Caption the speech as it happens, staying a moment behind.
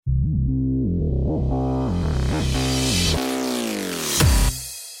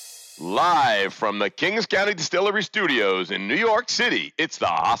Live from the Kings County Distillery Studios in New York City, it's the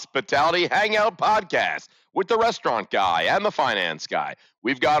Hospitality Hangout Podcast with the restaurant guy and the finance guy.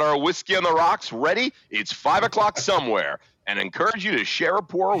 We've got our whiskey on the rocks ready. It's 5 o'clock somewhere, and encourage you to share a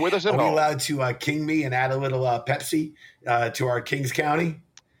pour with us at home. Are we allowed to king me and add a little Pepsi to our Kings County?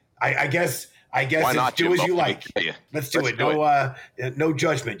 I guess Why not, do as Jimbo? you like. Let's do it. No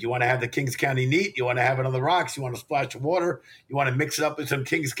judgment. You want to have the Kings County neat? You want to have it on the rocks? You want to splash of water? You want to mix it up with some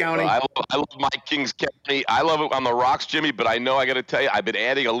Kings County? I love my Kings County. I love it on the rocks, Jimmy. But I know I got to tell you, I've been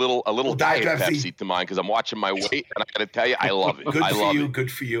adding a little Diet Pepsi to mine because I'm watching my weight, and I got to tell you, I love it.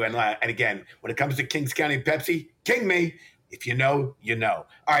 Good for you. And again, when it comes to Kings County Pepsi, king me. If you know, you know.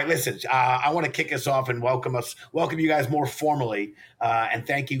 All right, listen, I want to kick us off and welcome you guys more formally, and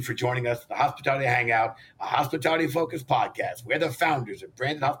thank you for joining us, the Hospitality Hangout, a hospitality-focused podcast where the founders of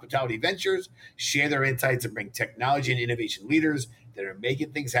Branded Hospitality Ventures share their insights and bring technology and innovation leaders that are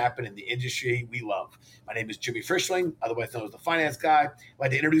making things happen in the industry we love. My name is Jimmy Frischling, otherwise known as the Finance Guy. I'd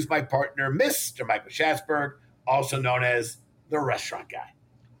like to introduce my partner, Mr. Michael Schatzberg, also known as the Restaurant Guy.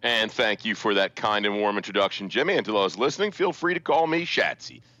 And thank you for that kind and warm introduction, Jimmy. And to those listening, feel free to call me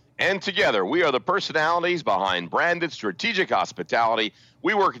Shatsy. And together, we are the personalities behind Branded Strategic Hospitality.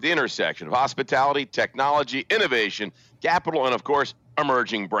 We work at the intersection of hospitality, technology, innovation, capital, and, of course,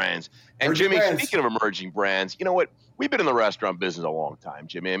 emerging brands. And, Jimmy, speaking of emerging brands, you know what? We've been in the restaurant business a long time,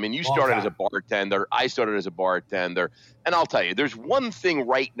 Jimmy. I mean, you started as a bartender. I started as a bartender. And I'll tell you, there's one thing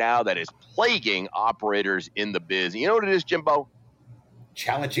right now that is plaguing operators in the biz. You know what it is, Jimbo?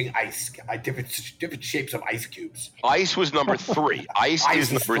 Challenging ice, different shapes of ice cubes. Ice was number 3. Ice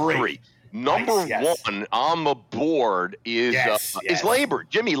is number 3. Number 1 on the board is labor.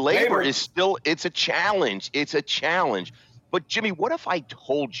 Jimmy, labor is still, it's a challenge. It's a challenge. But Jimmy, what if I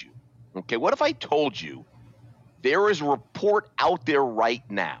told you, there is a report out there right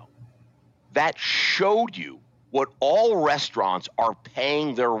now that showed you what all restaurants are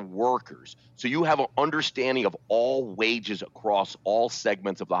paying their workers, so you have an understanding of all wages across all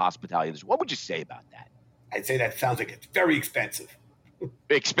segments of the hospitality industry. What would you say about that? I'd say that sounds like it's very expensive.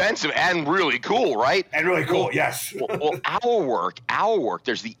 Expensive and really cool, right? And really cool, yes. well, our work,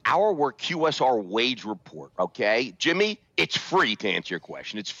 there's the Our Work QSR wage report, okay? Jimmy, it's free to answer your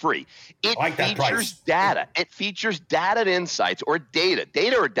question. It's free. It features data. It features data and insights or data.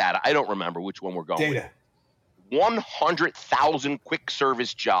 Data or data? I don't remember which one we're going with. Data. 100,000 quick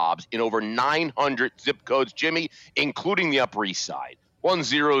service jobs in over 900 zip codes, Jimmy, including the Upper East Side.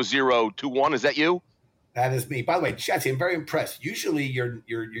 10021. Is that you? That is me. By the way, Chatsy, I'm very impressed. Usually your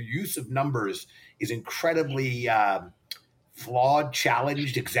use of numbers is incredibly flawed,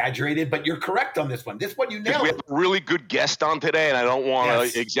 challenged, exaggerated, but you're correct on this one. This one you nailed. We have a really good guest on today, and I don't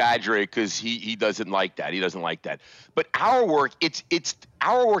want to exaggerate because he doesn't like that. He doesn't like that. But our work,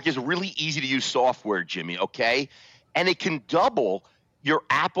 our work is really easy to use software, Jimmy, okay? And it can double your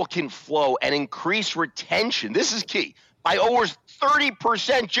applicant flow and increase retention. This is key. By over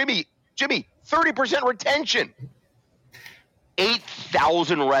 30%, Jimmy, 30% retention.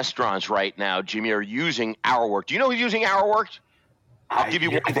 8,000 restaurants right now, Jimmy, are using Our Work. Do you know who's using Our Work? I'll give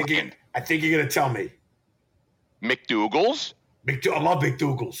you one. I think you're going to tell me. McDougal's. I love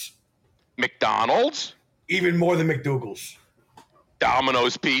McDougal's. McDonald's. Even more than McDougal's.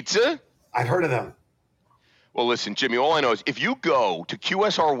 Domino's Pizza. I've heard of them. Well, listen, Jimmy, all I know is if you go to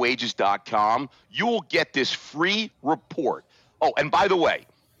QSRwages.com, you will get this free report. Oh, and by the way,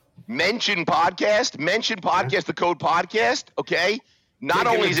 mention podcast, the code podcast, okay? Not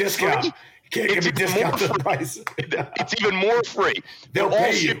only is it free, it's even more free. They'll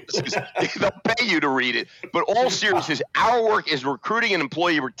pay you. They'll pay you to read it. But all seriousness, Our Work is recruiting and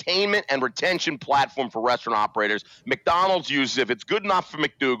employee retainment and retention platform for restaurant operators. McDonald's uses it. If it's good enough for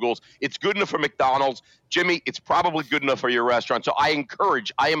McDougal's, it's good enough for McDonald's. Jimmy, it's probably good enough for your restaurant. So I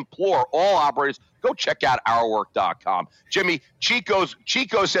implore all operators, go check out ourwork.com. Jimmy, Chico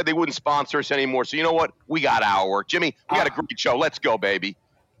said they wouldn't sponsor us anymore. So you know what? We got Our Work. Jimmy, we got a great show. Let's go, baby.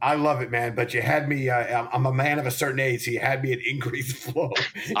 I love it, man. But you had me. I'm a man of a certain age, so you had me at increased flow.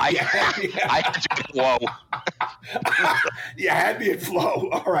 I had you at flow. You had me at flow.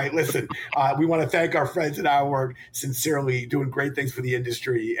 All right, listen. We want to thank our friends at Our Work, sincerely doing great things for the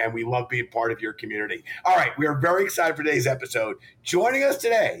industry, and we love being part of your community. All right, we are very excited for today's episode. Joining us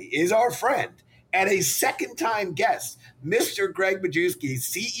today is our friend and a second-time guest, Mr. Greg Majewski,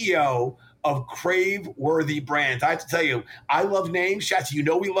 CEO of Craveworthy Brands. I have to tell you, I love names. Shats, you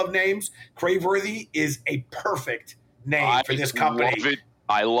know we love names. Craveworthy is a perfect name for this company.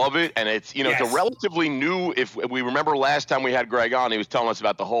 I love it. And it's, it's a relatively new, if we remember last time we had Greg on, he was telling us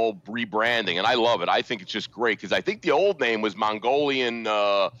about the whole rebranding, and I love it. I think it's just great because I think the old name was Mongolian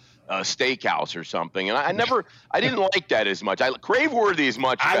steakhouse or something. And I didn't like that as much. Crave-worthy is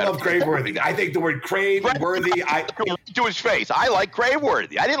much better. I love crave-worthy. I think the word crave-worthy. To his face. I like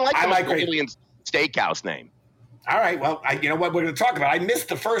crave-worthy. I didn't like the Mongolian steakhouse name. All right. Well, you know what we're going to talk about. I missed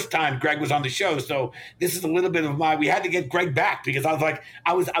the first time Greg was on the show, so this is a little bit of we had to get Greg back because I was like,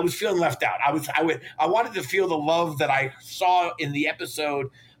 I was feeling left out. I wanted to feel the love that I saw in the episode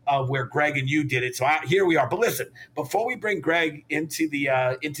where Greg and you did it. So here we are. But listen, before we bring Greg into the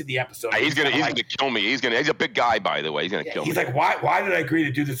episode, he's gonna kill me. He's a big guy, by the way. He's gonna kill me. He's like, why did I agree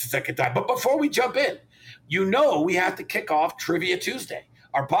to do this a second time? But before we jump in, we have to kick off Trivia Tuesday.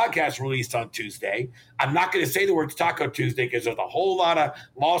 Our podcast released on Tuesday. I'm not going to say the words Taco Tuesday because there's a whole lot of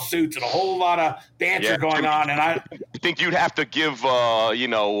lawsuits and a whole lot of banter going on. And I think you'd have to give,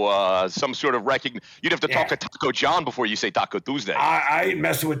 some sort of recognition. You'd have to talk to Taco John before you say Taco Tuesday. I ain't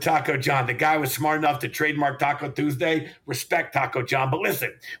messing with Taco John. The guy was smart enough to trademark Taco Tuesday. Respect Taco John. But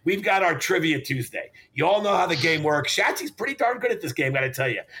listen, we've got our Trivia Tuesday. You all know how the game works. Shatsy's pretty darn good at this game, got to tell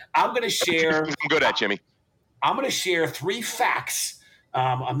you. I'm going to share. I'm good at Jimmy. I'm going to share 3 facts.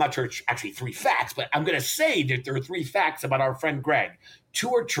 I'm not sure it's actually 3 facts, but I'm going to say that there are 3 facts about our friend Greg.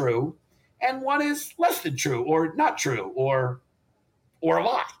 2 are true, and 1 is less than true, or not true, or a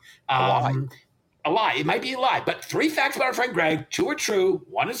lie. A lie. It might be a lie, but 3 facts about our friend Greg. 2 are true,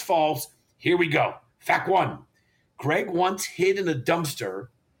 1 is false. Here we go. Fact 1: Greg once hid in a dumpster,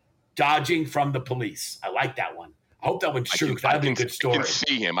 dodging from the police. I like that one. I hope that one's true because that'd be a good story. I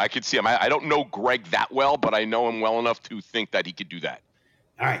can see him. I don't know Greg that well, but I know him well enough to think that he could do that.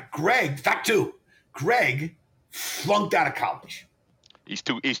 All right, fact 2. Greg flunked out of college. He's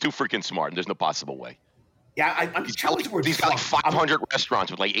too freaking smart. There's no possible way. Yeah, I'm challenged the word. He's got like 500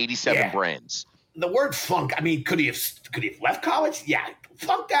 restaurants with like 87 brands. The word flunk. I mean, could he have left college? Yeah,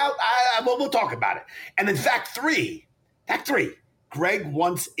 flunked out. We'll talk about it. And then fact 3. Greg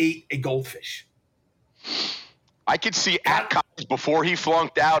once ate a goldfish. I could see at college before he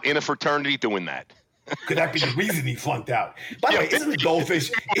flunked out in a fraternity doing that. Could that be the reason he flunked out? By the way, isn't a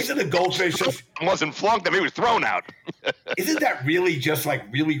goldfish? Wasn't flunked. I mean, he was thrown out. Isn't that really just like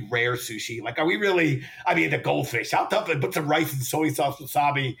really rare sushi? Like, are we really? I mean, the goldfish. How tough? Put some rice and soy sauce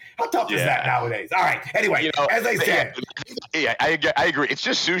wasabi. How tough is that nowadays? All right. Anyway, as I said, I agree. It's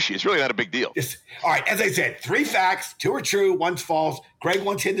just sushi. It's really not a big deal. All right. As I said, 3 facts. 2 are true. 1's false. Greg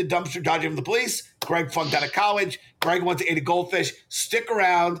once hid in the dumpster dodging from the police. Greg flunked out of college. Greg once ate a goldfish. Stick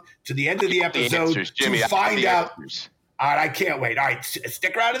around to the end of the episode to find out. All right, I can't wait. All right,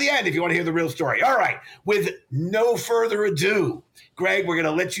 stick around to the end if you want to hear the real story. All right, with no further ado, Greg, we're going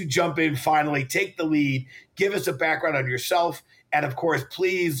to let you jump in finally, take the lead, give us a background on yourself, and of course,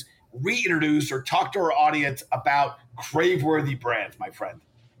 please reintroduce or talk to our audience about Crave-worthy brands, my friend.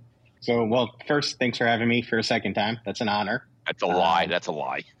 So, well, first, thanks for having me for a second time. That's an honor. That's a lie. That's a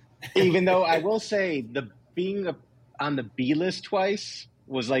lie. Even though I will say being on the B list twice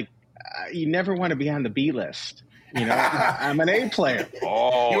was like, you never want to be on the B list. You know, I'm an A player.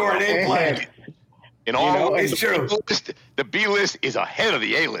 Oh, you're an A player. In all, it's true. The B list is ahead of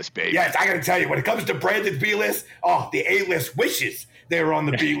the A list, baby. Yes, I got to tell you, when it comes to Brandon's B list, the A list wishes they were on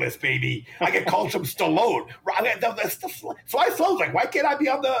the B list, baby. I get called some Stallone. So I was like, why can't I be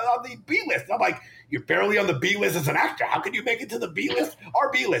on the B list? And I'm like, you're barely on the B list as an actor. How can you make it to the B list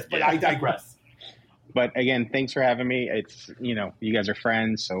or B list? But I digress. But again, thanks for having me. It's, you guys are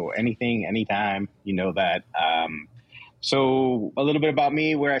friends. So anything, anytime, that. So a little bit about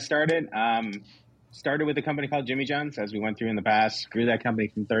me, where I started. Started with a company called Jimmy John's, as we went through in the past. Grew that company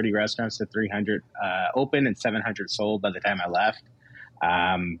from 30 restaurants to 300 open and 700 sold by the time I left.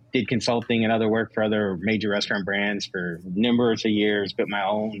 Did consulting and other work for other major restaurant brands for numerous of years, built my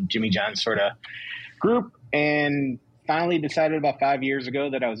own Jimmy John's sort of group, and finally decided about 5 years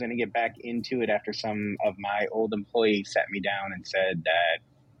ago that I was going to get back into it after some of my old employees sat me down and said that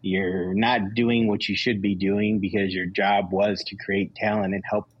you're not doing what you should be doing because your job was to create talent and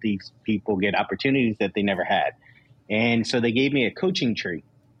help these people get opportunities that they never had. And so they gave me a coaching tree.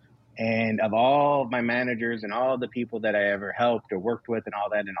 And of all of my managers and all the people that I ever helped or worked with and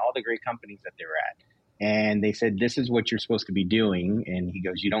all that, and all the great companies that they were at, and they said, this is what you're supposed to be doing. And he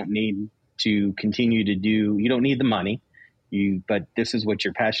goes, you don't need to continue to do, you don't need the money, but this is what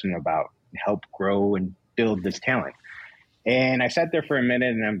you're passionate about, help grow and build this talent. And I sat there for a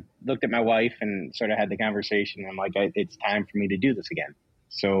minute and I looked at my wife and sort of had the conversation. I'm like, it's time for me to do this again.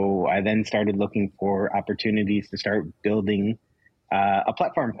 So I then started looking for opportunities to start building a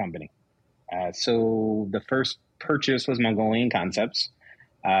platform company. So the first purchase was Mongolian Concepts,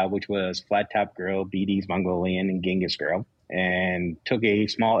 which was Flat Top Grill, BD's Mongolian, and Genghis Grill, and took a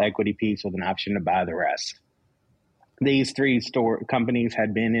small equity piece with an option to buy the rest. these three store companies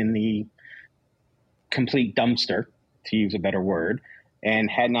had been in the complete dumpster, to use a better word, and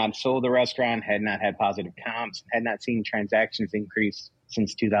had not sold the restaurant, had not had positive comps, had not seen transactions increase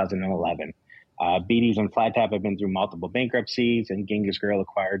since 2011. Beatty's and Flat Top have been through multiple bankruptcies, and Genghis Grill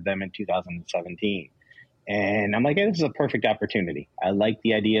acquired them in 2017. And I'm like, hey, this is a perfect opportunity. I like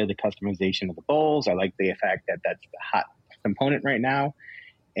the idea of the customization of the bowls. I like the fact that that's the hot component right now,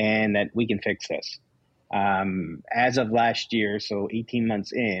 and that we can fix this. As of last year, so 18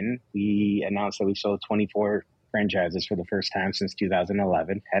 months in, we announced that we sold 24 franchises for the first time since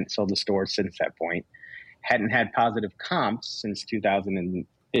 2011. Hadn't sold a store since that point. Hadn't had positive comps since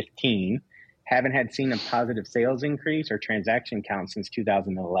 2015. Haven't had seen a positive sales increase or transaction count since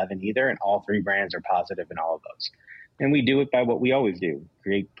 2011 either. And all three brands are positive in all of those. And we do it by what we always do: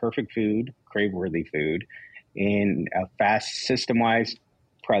 create perfect food, crave-worthy food, in a fast system-wise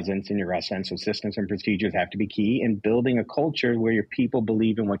presence in your restaurant. So systems and procedures have to be key, in building a culture where your people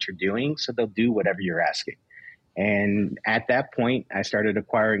believe in what you're doing, so they'll do whatever you're asking. And at that point, I started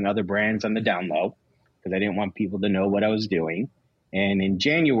acquiring other brands on the down low because I didn't want people to know what I was doing. And in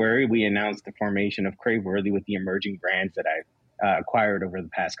January, we announced the formation of Craveworthy with the emerging brands that I acquired over the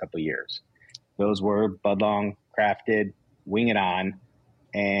past couple of years. Those were Budlong, Crafted, Wing It On,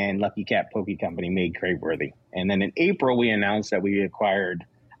 and Lucky Cat Poke Company made Craveworthy. And then in April, we announced that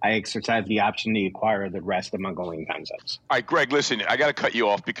I exercised the option to acquire the rest of Mongolian Concepts. All right, Greg, listen, I got to cut you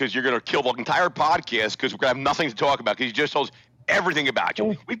off because you're going to kill the entire podcast because we're going to have nothing to talk about because you just told us everything about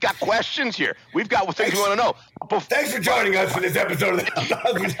you. We've got questions here. We've got things we want to know. Thanks for joining us for this episode of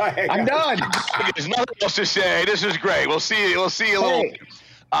the I'm done. There's nothing else to say. This is great. We'll see you. We'll see you a little.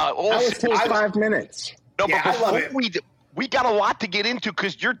 I was told 5 minutes. No, yeah, but I love it. We got a lot to get into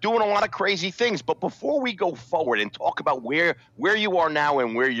because you're doing a lot of crazy things. But before we go forward and talk about where you are now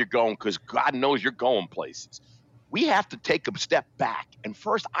and where you're going, because God knows you're going places, we have to take a step back. And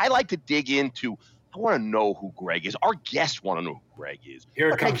first, I like to dig into, I want to know who Greg is. Our guests want to know who Greg is. Here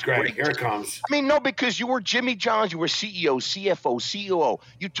it comes, Greg. Here it comes. I mean, no, because you were Jimmy John's. You were CEO, CFO, COO.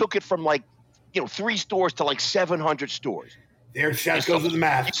 You took it from 3 stores to 700 stores. There, Chet goes with the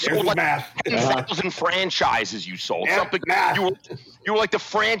math. There's the math. 10,000 franchises you sold. Yeah, Something math. You were like the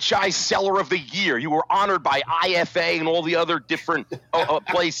franchise seller of the year. You were honored by IFA and all the other different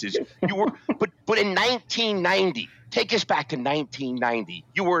places. You were, but in 1990, take us back to 1990.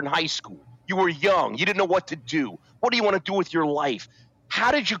 You were in high school. You were young. You didn't know what to do. What do you want to do with your life?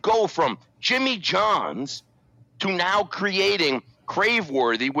 How did you go from Jimmy John's to now creating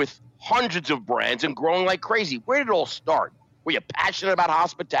Craveworthy with hundreds of brands and growing like crazy? Where did it all start? Were you passionate about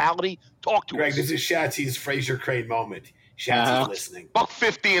hospitality? Talk to us. Greg, this is Shatsy's Fraser Crane moment. Shatsy's listening.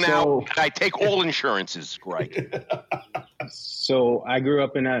 $150 an hour, and I take all insurances, Greg. So I grew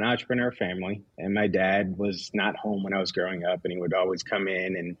up in an entrepreneur family, and my dad was not home when I was growing up, and he would always come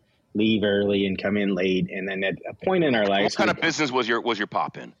in and leave early and come in late. And then at a point in our life, what kind of business was your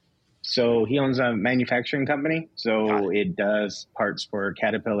pop in? So he owns a manufacturing company. So it does parts for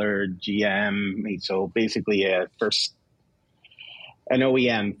Caterpillar, GM. So basically an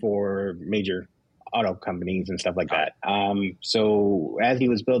OEM for major auto companies and stuff like that. So as he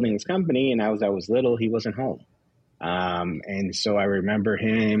was building his company and I was little, he wasn't home. And so I remember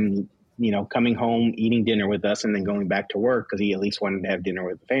him, coming home, eating dinner with us and then going back to work because he at least wanted to have dinner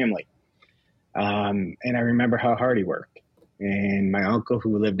with the family. And I remember how hard he worked. And my uncle,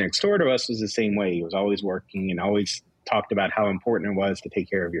 who lived next door to us, was the same way. He was always working and always talked about how important it was to take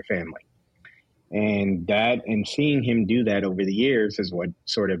care of your family. And seeing him do that over the years is what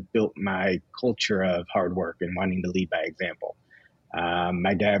sort of built my culture of hard work and wanting to lead by example.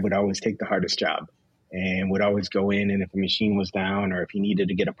 My dad would always take the hardest job and would always go in, and if a machine was down or if he needed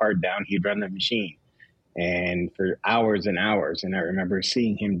to get a part down, he'd run the machine. And for hours and hours. And I remember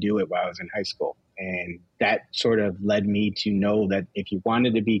seeing him do it while I was in high school. And that sort of led me to know that if you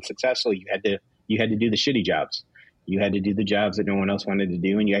wanted to be successful, you had to do the shitty jobs. You had to do the jobs that no one else wanted to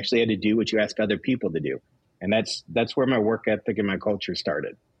do, and you actually had to do what you asked other people to do. And that's where my work ethic and my culture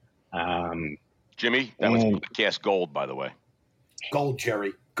started. Jimmy, that was podcast gold, by the way. Gold,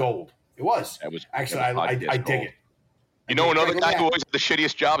 Jerry, gold. It was. Actually, I dig it. You know another guy who always had the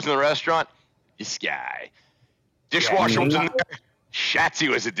shittiest jobs in the restaurant? This guy. Dishwasher was in there. Shatsy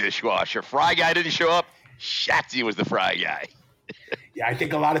was a dishwasher. Fry guy didn't show up. Shatsy was the fry guy. Yeah, I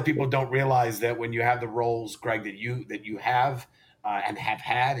think a lot of people don't realize that when you have the roles, Greg, that you have and have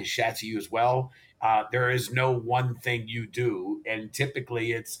had, as Shatsy you as well, there is no one thing you do. And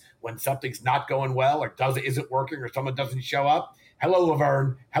typically it's when something's not going well or isn't working or someone doesn't show up. Hello,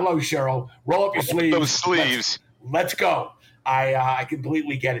 Laverne. Hello, Cheryl. Roll up your sleeves. Those sleeves. Let's go. I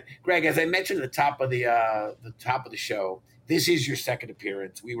completely get it. Greg, as I mentioned at the top of the show, this is your second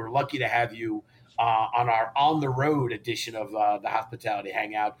appearance. We were lucky to have you on our on the road edition of the Hospitality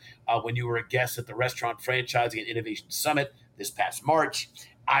Hangout when you were a guest at the Restaurant Franchising and Innovation Summit this past March.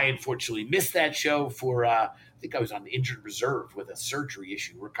 I unfortunately missed that show for I think I was on injured reserve with a surgery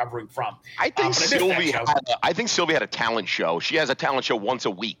issue recovering from. I think Sylvia had a talent show. She has a talent show once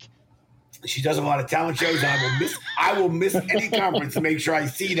a week. She does a lot of talent shows, and I will miss any conference to make sure I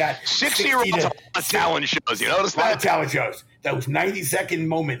see that. 60-year-olds have talent shows. You notice that? A lot of talent shows. Those 90-second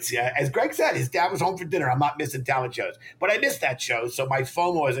moments. Yeah, as Greg said, his dad was home for dinner. I'm not missing talent shows. But I missed that show. So my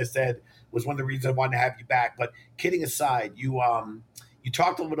FOMO, as I said, was one of the reasons I wanted to have you back. But kidding aside, you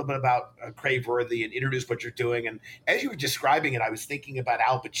talked a little bit about Craveworthy and introduced what you're doing. And as you were describing it, I was thinking about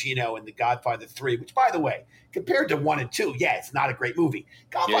Al Pacino and The Godfather 3, which, by the way, compared to 1 and 2, yeah, it's not a great movie.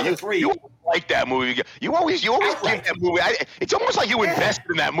 Godfather 3. You like that movie. You always give that movie. It's almost like you invested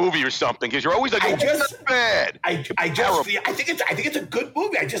in that movie or something because you're always like, it's not bad. I think it's a good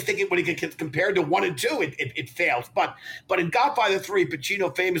movie. I just think when it gets compared to 1 and 2, it fails. But in Godfather 3,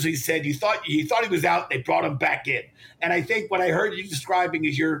 Pacino famously said, "You thought he was out, they brought him back in." And I think what I heard you describing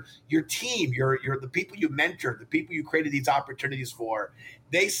is your team, your the people you mentored, the people you created these opportunities for.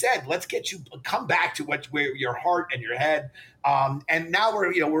 They said, "Let's get you come back to where your heart and your head." And now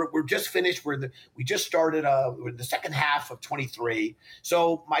we're just finished. We just started. We're in the second half of 23.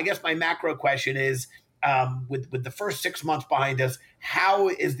 So I guess my macro question is, with the first 6 months behind us, how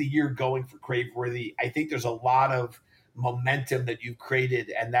is the year going for Craveworthy? I think there's a lot of momentum that you've created,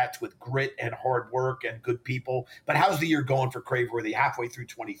 and that's with grit and hard work and good people. But how's the year going for Craveworthy halfway through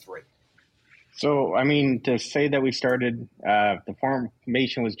 23? So, I mean, to say that we started, the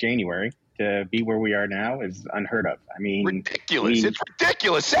formation was January, to be where we are now is unheard of. I mean, ridiculous. It's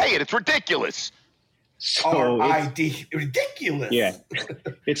ridiculous. Say it. It's ridiculous. So ridiculous. Yeah.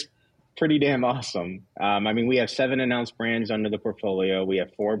 It's pretty damn awesome. I mean, we have 7 announced brands under the portfolio. We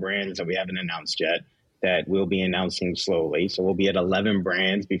have 4 brands that we haven't announced yet that we'll be announcing slowly. So we'll be at 11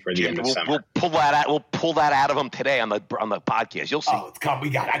 brands before the end of summer. We'll pull that out of them today on the podcast. You'll see. Oh, it's come.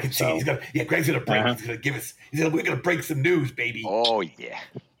 We got it. I can see it. Greg's gonna break. He's gonna give us. We're gonna break some news, baby. Oh yeah.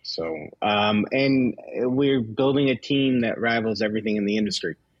 So, and we're building a team that rivals everything in the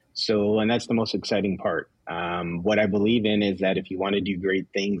industry. So, and that's the most exciting part. What I believe in is that if you want to do great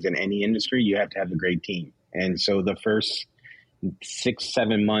things in any industry, you have to have a great team. And so the first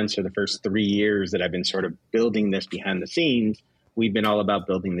 6-7 months or the first 3 years that I've been sort of building this behind the scenes, we've been all about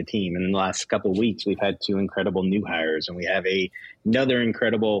building the team. And in the last couple of weeks, we've had 2 incredible new hires, and we have another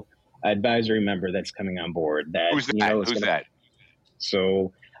incredible advisory member that's coming on board. Who's that?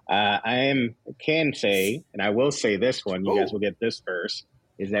 So can say, and I will say this one, you guys will get this first,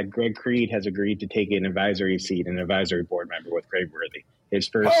 is that Greg Creed has agreed to take an advisory seat, an advisory board member with Craveworthy. His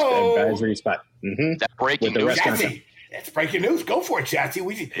first advisory spot. Mm-hmm. That's breaking news. That's breaking news. Go for it, Shatsy.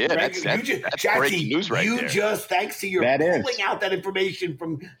 That's breaking news right there. Just, thanks to your pulling out that information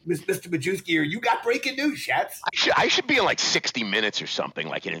from Mr. Majewski here, you got breaking news, Shats. I should be in like 60 Minutes or something,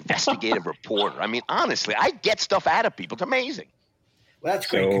 like an investigative reporter. I mean, honestly, I get stuff out of people. It's amazing. Well, that's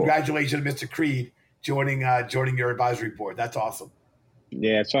great. Congratulations, Mr. Creed, joining your advisory board. That's awesome.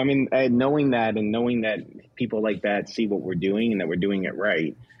 Yeah. So, I mean, knowing that people like that see what we're doing and that we're doing it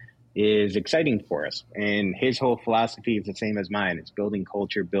right is exciting for us. And his whole philosophy is the same as mine. It's building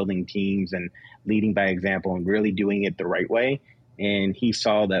culture, building teams, and leading by example and really doing it the right way. And he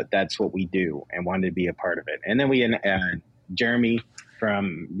saw that that's what we do and wanted to be a part of it. And then we Jeremy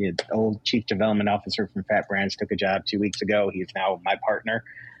from the old chief development officer from Fat Brands took a job 2 weeks ago. He's now my partner.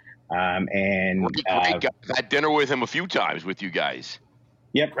 And I've had dinner with him a few times with you guys.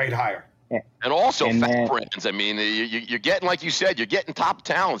 Yep. Great hire. And also Fat Brands. I mean, you're getting, like you said, you're getting top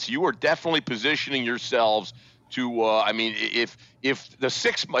talents. You are definitely positioning yourselves to, I mean, if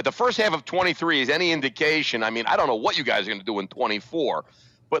the first half of 23 is any indication, I mean, I don't know what you guys are going to do in 24.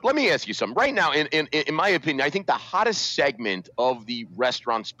 But let me ask you something. Right now, in my opinion, I think the hottest segment of the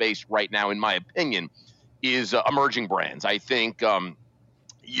restaurant space right now, in my opinion, is emerging brands. I think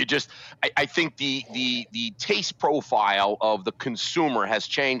I think the taste profile of the consumer has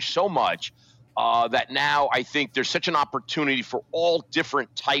changed so much that now I think there's such an opportunity for all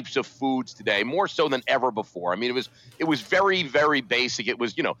different types of foods today, more so than ever before. I mean, it was very, very basic. It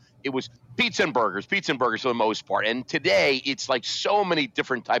was pizza and burgers for the most part. And today it's like so many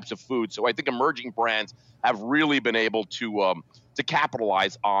different types of food. So I think emerging brands have really been able to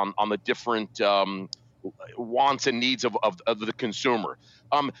capitalize on the different wants and needs of the consumer.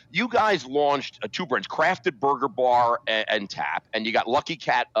 You guys launched 2 brands, Crafted Burger Bar and Tap, and you got Lucky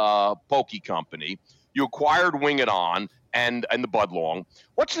Cat Poke Company. You acquired Wing It On, and the Bud Long.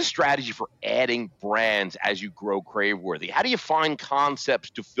 What's the strategy for adding brands as you grow Craveworthy? How do you find concepts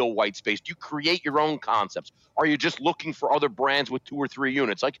to fill white space? Do you create your own concepts? Are you just looking for other brands with 2 or 3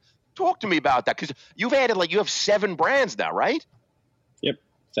 units? Like, talk to me about that, because you've added, like, you have 7 brands now, right? Yep,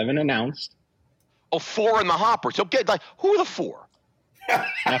 7 announced. Oh, 4 in the hopper. So get, like, who are the 4?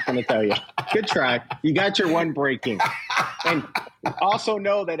 Not going to tell you. Good try. You got your one breaking. And also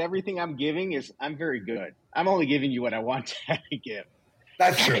know that everything I'm giving I'm very good. I'm only giving you what I want to give.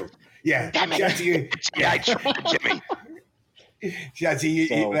 That's true. Yeah. Jesse, Jimmy. Jesse,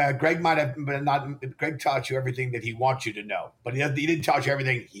 Greg might have, but not. Greg taught you everything that he wants you to know, but he didn't teach you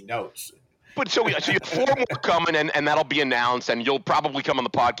everything he knows. But so you have 4 more coming, and that'll be announced, and you'll probably come on the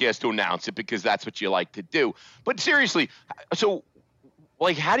podcast to announce it because that's what you like to do. But seriously, so,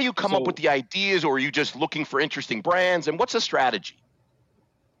 like, how do you come up with the ideas, or are you just looking for interesting brands, and what's the strategy?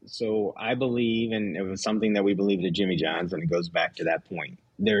 So I believe, and it was something that we believed at Jimmy John's, and it goes back to that point.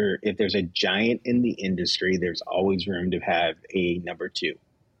 If there's a giant in the industry, there's always room to have a number 2.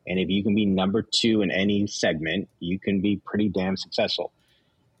 And if you can be number 2 in any segment, you can be pretty damn successful.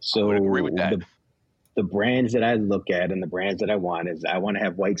 So I would agree with that. The brands that I look at and the brands that I want is I want to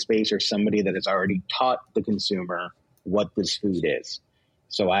have white space or somebody that has already taught the consumer what this food is.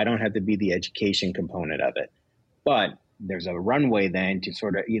 So I don't have to be the education component of it. But there's a runway then to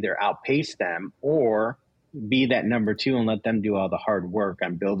sort of either outpace them or be that number 2 and let them do all the hard work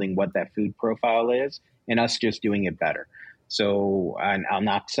on building what that food profile is and us just doing it better. So I'll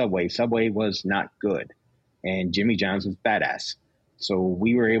knock Subway. Subway was not good, and Jimmy John's was badass. So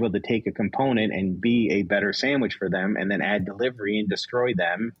we were able to take a component and be a better sandwich for them and then add delivery and destroy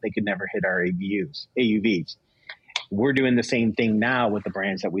them. They could never hit our AUVs. We're doing the same thing now with the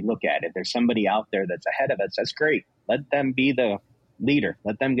brands that we look at. If there's somebody out there that's ahead of us, that's great. Let them be the leader.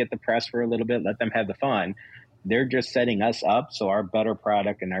 Let them get the press for a little bit. Let them have the fun. They're just setting us up so our better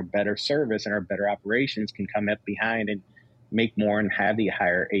product and our better service and our better operations can come up behind and make more and have the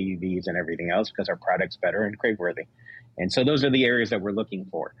higher AUVs and everything else because our product's better and Craveworthy. And so those are the areas that we're looking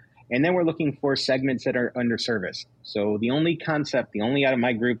for. And then we're looking for segments that are under service. So the only out of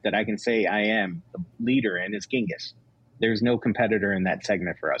my group that I can say I am the leader in is Genghis. There's no competitor in that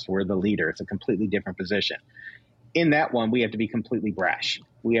segment for us. We're the leader. It's a completely different position. In that one, we have to be completely brash.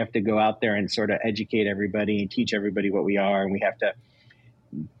 We have to go out there and sort of educate everybody and teach everybody what we are. And we have to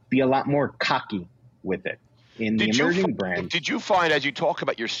be a lot more cocky with it. In the emerging brand. Did you find, as you talk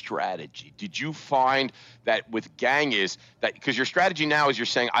about your strategy, did you find that with Genghis, that because your strategy now is you're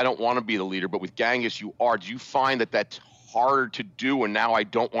saying, I don't want to be the leader, but with Genghis you are, do you find that that's harder to do and now I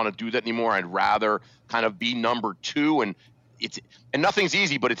don't want to do that anymore? I'd rather kind of be number 2, and nothing's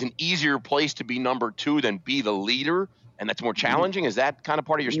easy, but it's an easier place to be number 2 than be the leader, and that's more challenging? Is that kind of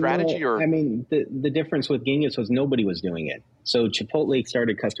part of your strategy? Or I mean, the difference with Genghis was nobody was doing it. So Chipotle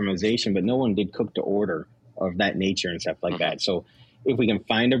started customization, but no one did cook to order of that nature and stuff like that. So if we can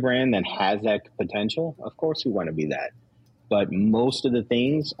find a brand that has that potential, of course we want to be that. But most of the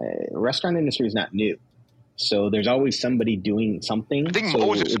things, restaurant industry is not new. So there's always somebody doing something. I think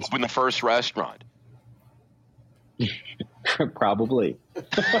Moses opened the first restaurant. Probably.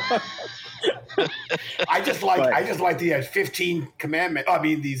 I just like the 15 commandments. I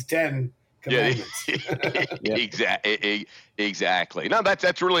mean, these 10 commandments. Yeah. Exactly. No,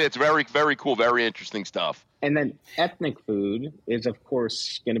 that's really, it's very, very cool, very interesting stuff. And then ethnic food is, of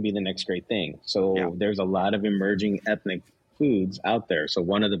course, going to be the next great thing. So there's a lot of emerging ethnic foods out there. So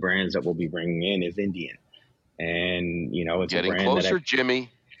one of the brands that we'll be bringing in is Indian. And, you know, it's getting a brand closer, Jimmy.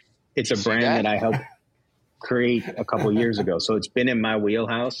 It's a brand that I helped create a couple years ago. So it's been in my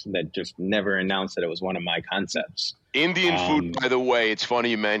wheelhouse, that just never announced that it was one of my concepts. Indian food, by the way, it's funny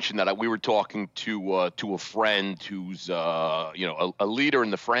you mentioned that. We were talking to a friend who's a leader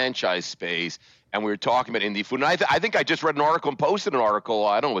in the franchise space, and we were talking about Indian food. And I think I just read an article and posted an article.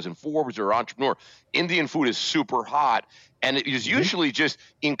 I don't know, it was in Forbes or Entrepreneur. Indian food is super hot, and it is usually just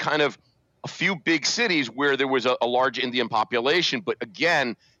in kind of a few big cities where there was a large Indian population. But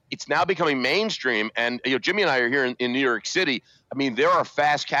again, it's now becoming mainstream. And Jimmy and I are here in New York City. I mean, there are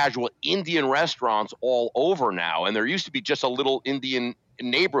fast casual Indian restaurants all over now, and there used to be just a little Indian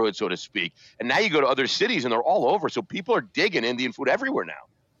neighborhood, so to speak. And now you go to other cities, and they're all over. So people are digging Indian food everywhere now.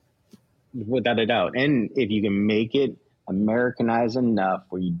 Without a doubt. And if you can make it Americanized enough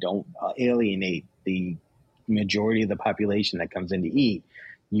where you don't alienate the majority of the population that comes in to eat,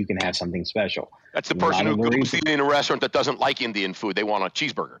 you can have something special. That's the person who goes to eat in a restaurant that doesn't like Indian food. They want a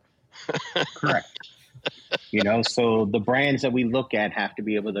cheeseburger. Correct. So the brands that we look at have to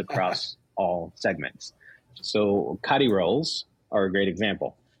be able to cross all segments. So Kati rolls are a great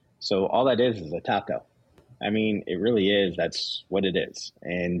example. So all that is a taco. I mean, it really is. That's what it is.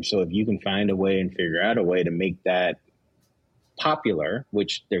 And so if you can find a way and figure out a way to make that popular,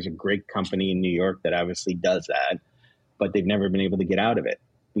 which there's a great company in New York that obviously does that, but they've never been able to get out of it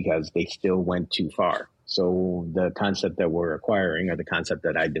because they still went too far. So the concept that we're acquiring, or the concept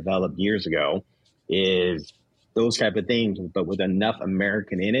that I developed years ago, is those type of things, but with enough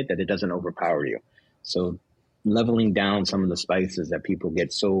American in it that it doesn't overpower you. So leveling down some of the spices that people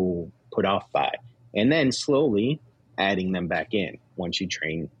get so put off by, and then slowly adding them back in once you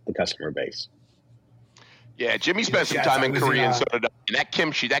train the customer base. Yeah, Jimmy spent some time in Korea, and so did I. And that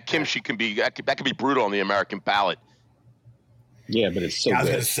kimchi can be that can be brutal on the American palate. Yeah, but it's so good.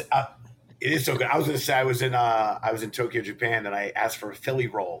 It is so good. I was going to say I was in Tokyo, Japan, and I asked for a Philly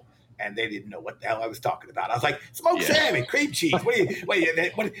roll, and they didn't know what the hell I was talking about. I was like, smoked salmon, cream cheese.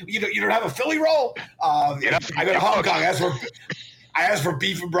 You don't have a Philly roll? I go to Hong Kong. I asked for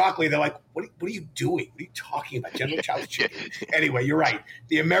beef and broccoli. They're like, what are you doing? What are you talking about? General Chow's chicken. Anyway, you're right.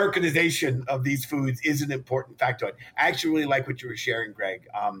 The Americanization of these foods is an important factor. I actually really like what you were sharing, Greg.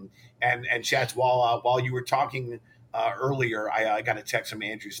 And Shats, while you were talking earlier, I got a text from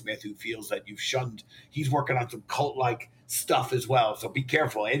Andrew Smith, who feels that you've shunned. He's working on some cult-like stuff as well, so be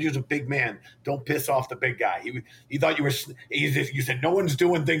careful. Andrew's a big man. Don't piss off the big guy. He thought you said no one's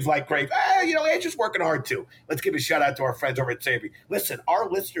doing things like Crave. Andrew's working hard too. Let's give a shout out to our friends over at Savory. Listen, our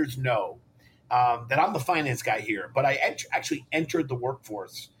listeners know that I'm the finance guy here, but I actually entered the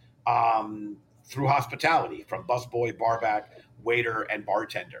workforce through hospitality, from busboy, barback, waiter, and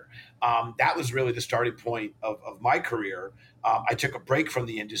bartender. That was really the starting point of my career. I took a break from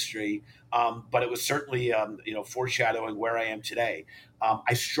the industry, but it was certainly foreshadowing where I am today.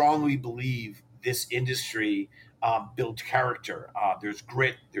 I strongly believe this industry builds character. There's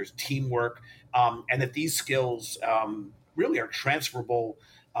grit, there's teamwork, and that these skills really are transferable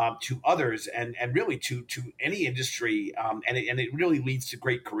to others and really to any industry, and it really leads to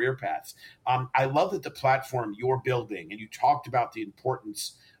great career paths. I love that the platform you're building, and you talked about the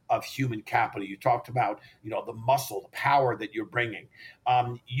importance of human capital. You talked about the muscle, the power that you're bringing.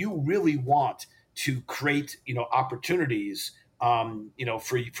 You really want to create opportunities for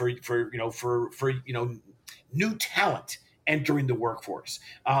new talent entering the workforce.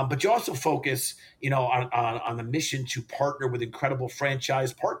 But you also focus, on the mission to partner with incredible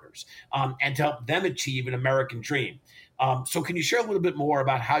franchise partners and to help them achieve an American dream. So can you share a little bit more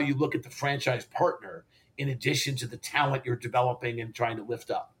about how you look at the franchise partner in addition to the talent you're developing and trying to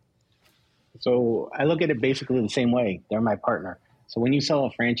lift up? So I look at it basically the same way. They're my partner. So when you sell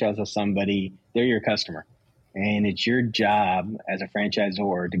a franchise to somebody, they're your customer. And it's your job as a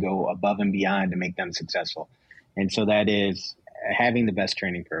franchisor to go above and beyond to make them successful. And so that is having the best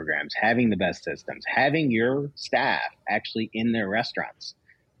training programs, having the best systems, having your staff actually in their restaurants.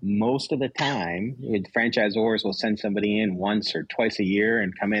 Most of the time, franchisors will send somebody in once or twice a year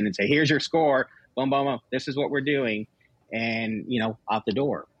and come in and say, here's your score. Boom, boom, boom. This is what we're doing. And, out the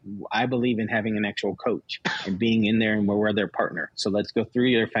door. I believe in having an actual coach and being in there, and we're their partner. So let's go through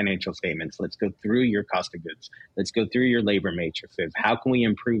your financial statements. Let's go through your cost of goods. Let's go through your labor matrices. How can we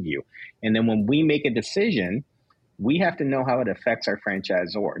improve you? And then when we make a decision, we have to know how it affects our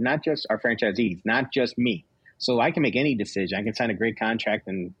franchisor, not just our franchisees, not just me. So I can make any decision. I can sign a great contract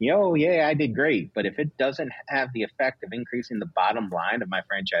and, I did great. But if it doesn't have the effect of increasing the bottom line of my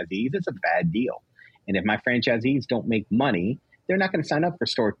franchisees, it's a bad deal. And if my franchisees don't make money, they're not going to sign up for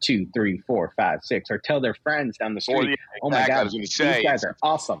store 2, 3, 4, 5, 6, or tell their friends down the street, oh my God, these guys are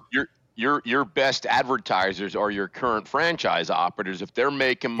awesome. Your best advertisers are your current franchise operators. If they're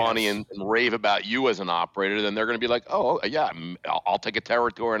making money and rave about you as an operator, then they're going to be like, oh, yeah, I'll take a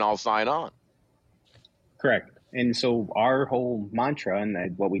territory and I'll sign on. Correct. And so our whole mantra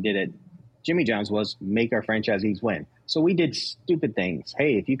and what we did at Jimmy John's was make our franchisees win. So we did stupid things.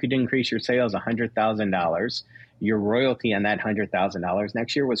 Hey, if you could increase your sales $100,000, your royalty on that $100,000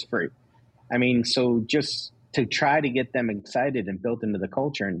 next year was free. I mean, so just to try to get them excited and built into the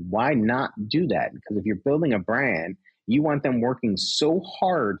culture. And why not do that? Because if you're building a brand, you want them working so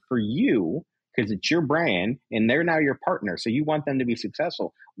hard for you because it's your brand and they're now your partner. So you want them to be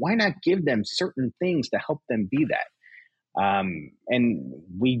successful. Why not give them certain things to help them be that? And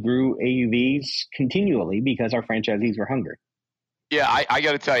we grew AUVs continually because our franchisees were hungry. Yeah, I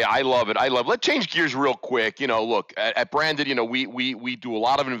got to tell you, I love it. Let's change gears real quick. Look, at Branded, we do a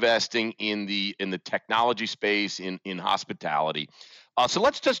lot of investing in the technology space in hospitality. So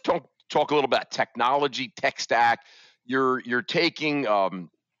let's just talk a little about technology, tech stack. You're taking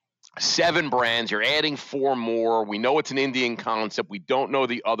 7 brands, you're adding 4 more. We know it's an Indian concept. We don't know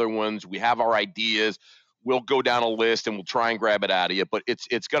the other ones. We have our ideas. We'll go down a list and we'll try and grab it out of you. But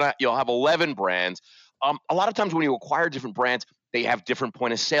you'll have 11 brands. a lot of times when you acquire different brands, they have different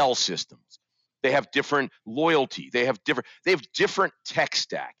point of sale systems. They have different loyalty. They have different tech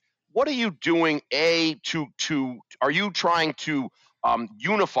stack. What are you doing? Are you trying to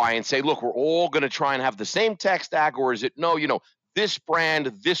unify and say, look, we're all going to try and have the same tech stack, or is it no? This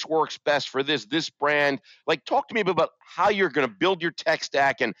brand, this works best for this brand. Like, talk to me about how you're going to build your tech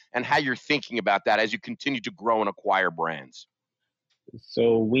stack and how you're thinking about that as you continue to grow and acquire brands.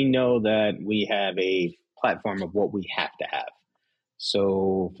 So we know that we have a platform of what we have to have.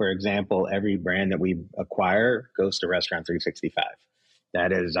 So, for example, every brand that we acquire goes to Restaurant 365.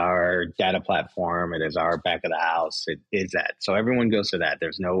 That is our data platform. It is our back of the house. It is that. So everyone goes to that.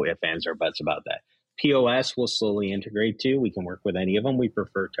 There's no ifs, ands, or buts about that. POS will slowly integrate to. We can work with any of them. We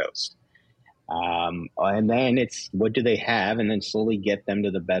prefer Toast. And then it's what do they have, and then slowly get them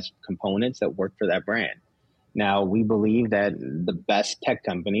to the best components that work for that brand. Now, we believe that the best tech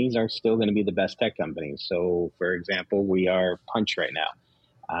companies are still going to be the best tech companies. So, for example, we are Punch right now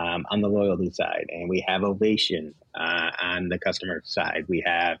on the loyalty side, and we have Ovation on the customer side. We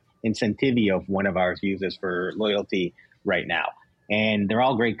have Incentivio, one of ours uses for loyalty right now. And they're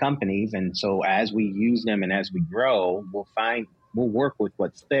all great companies. And so as we use them and as we grow, we'll work with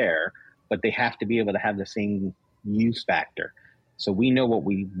what's there, but they have to be able to have the same use factor. So we know what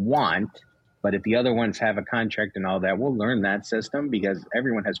we want, but if the other ones have a contract and all that, we'll learn that system because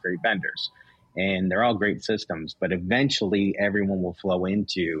everyone has great vendors and they're all great systems. But eventually everyone will flow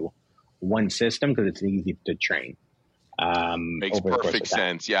into one system because it's easy to train. Makes perfect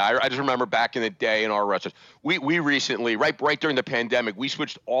sense. Yeah, I just remember back in the day in our restaurants, we recently, right during the pandemic, we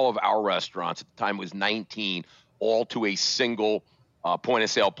switched all of our restaurants. At the time it was 19, all to a single point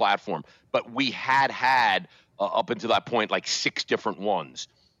of sale platform. But we had up until that point like 6 different ones.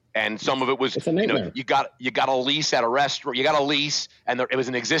 And some of it was, you got a lease at a restaurant. You got a lease, and it was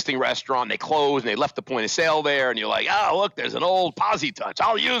an existing restaurant. And they closed, and they left the point of sale there. And you're like, oh, look, there's an old Posy Touch.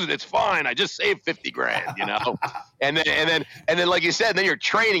 I'll use it. It's fine. I just saved $50,000, And then, like you said, then you're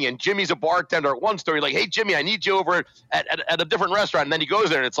training. And Jimmy's a bartender at one store. You're like, hey, Jimmy, I need you over at a different restaurant. And then he goes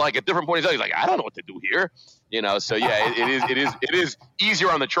there, and it's like a different point of sale. He's like, I don't know what to do here, So yeah, it is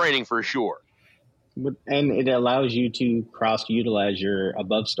easier on the training for sure. And it allows you to cross-utilize your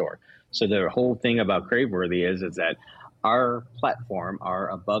above store. So the whole thing about Craveworthy is that our platform, our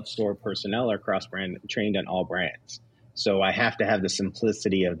above store personnel are cross-brand trained on all brands. So I have to have the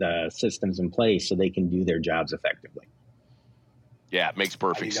simplicity of the systems in place so they can do their jobs effectively. Yeah, it makes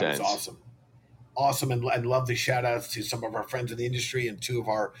perfect sense. That was awesome, and love the shout outs to some of our friends in the industry and 2 of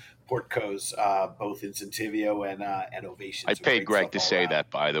our portcos, both Incentivio and Ovation. I paid Greg to say that,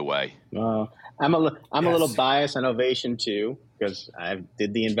 by the way. I'm a little biased on Ovation too because I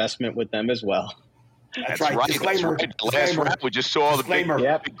did the investment with them as well. That's right. Disclaimer. Last round, we just saw disclaimer.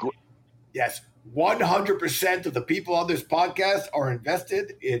 The big. Yes, 100% of the people on this podcast are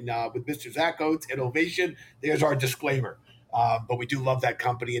invested in with Mr. Zach Oates and Ovation. There's our disclaimer. But we do love that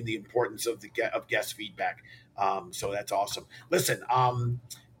company and the importance of guest feedback. So that's awesome. Listen,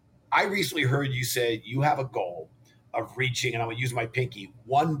 I recently heard you say you have a goal of reaching, and I'm going to use my pinky,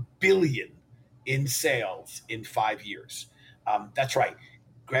 1 billion in sales in 5 years. That's right.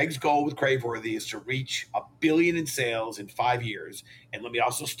 Greg's goal with Craveworthy is to reach $1 billion in sales in 5 years. And let me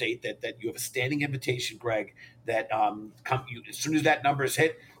also state that you have a standing invitation, Greg, that as soon as that number is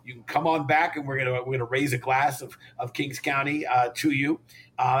hit, you can come on back, and we're gonna raise a glass of Kings County to you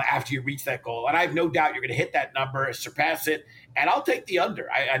after you reach that goal. And I have no doubt you're gonna hit that number, surpass it, and I'll take the under.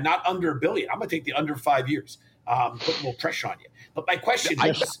 I'm not under $1 billion. I'm gonna take the under 5 years. Put more pressure on you. But my question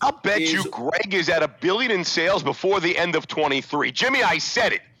is, I'll bet you Greg is at $1 billion in sales before the end of 23. Jimmy, I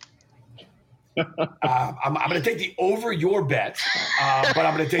said it. I'm going to take the over your bet, but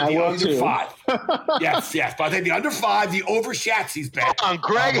I'm going to take the under 5. Yes. But I'll take the under 5, the over Shatsy's bet. Come on,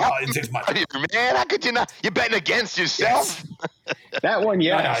 Greg. In 6 months. Man, how could you not? You're betting against yourself. Yes. That one,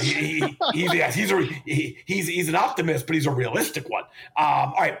 yes. No, he's an optimist, but he's a realistic one.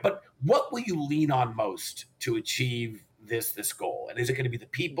 All right, but what will you lean on most to achieve this goal? And is it going to be the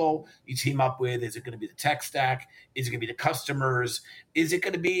people you team up with? Is it going to be the tech stack? Is it going to be the customers? Is it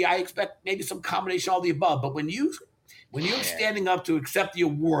going to be, I expect maybe some combination of all the above, but when you're standing up to accept the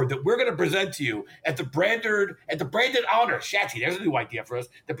award that we're going to present to you at the branded honors, Shatsy, there's a new idea for us,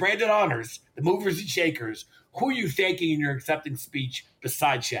 the branded honors, the movers and shakers, who are you thanking in your acceptance speech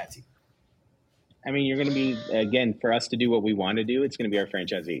besides Shatsy? I mean, you're going to be, again, for us to do what we want to do, it's going to be our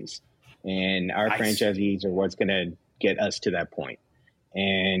franchisees. And our franchisees are what's going to get us to that point.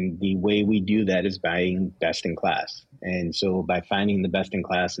 And the way we do that is by best in class. And so by finding the best in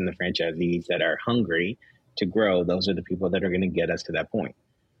class and the franchisees that are hungry to grow, those are the people that are going to get us to that point.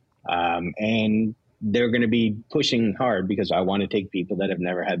 And they're going to be pushing hard because I want to take people that have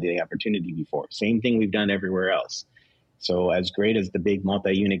never had the opportunity before. Same thing we've done everywhere else. So as great as the big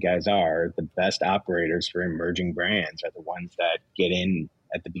multi-unit guys are, the best operators for emerging brands are the ones that get in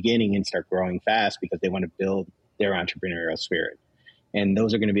at the beginning and start growing fast because they want to build their entrepreneurial spirit. And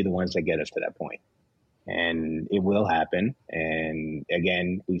those are going to be the ones that get us to that point. And it will happen. And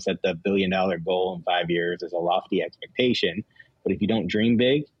again, we set the $1 billion goal in 5 years as a lofty expectation. But if you don't dream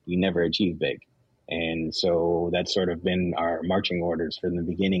big, you never achieve big. And so that's sort of been our marching orders from the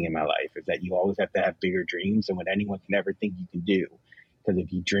beginning in my life, is that you always have to have bigger dreams than what anyone can ever think you can do. Because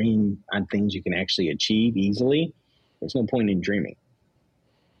if you dream on things you can actually achieve easily, there's no point in dreaming.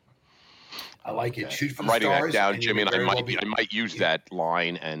 I like it. Shoot for I'm the writing stars, that down, and Jimmy, and very I well might use that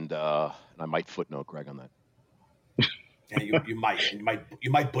line, and I might footnote Greg on that. Yeah, you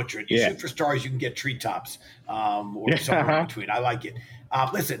might butcher it. You shoot for stars, you can get treetops, or somewhere in between. I like it.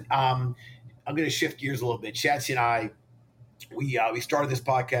 Listen, I'm going to shift gears a little bit. Shatsy and I, we started this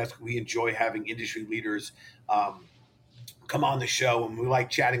podcast. We enjoy having industry leaders come on the show, and we like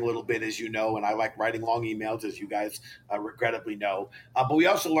chatting a little bit, as you know, and I like writing long emails, as you guys regrettably know. But we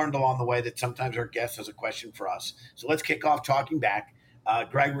also learned along the way that sometimes our guest has a question for us. So let's kick off talking back.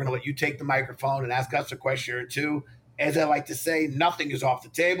 Greg, we're going to let you take the microphone and ask us a question or two. As I like to say, nothing is off the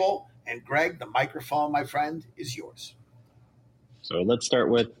table. And Greg, the microphone, my friend, is yours. So let's start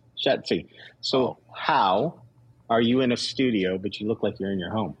with Shatsy. So how are you in a studio, but you look like you're in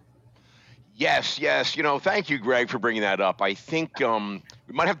your home? Yes. Thank you, Greg, for bringing that up. I think we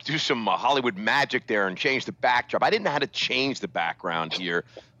might have to do some Hollywood magic there and change the backdrop. I didn't know how to change the background here.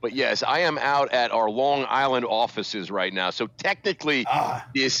 But yes, I am out at our Long Island offices right now. So technically,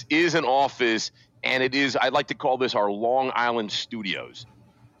 this is an office, and it is, I'd like to call this our Long Island studios.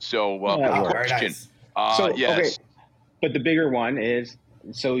 So, good question. Nice. Yes. Okay. But the bigger one is,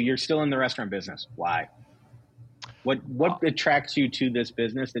 so you're still in the restaurant business. Why? What attracts you to this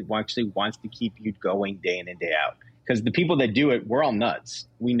business that actually wants to keep you going day in and day out? Because the people that do it, we're all nuts.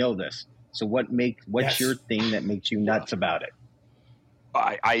 We know this. So what's your thing that makes you nuts about it?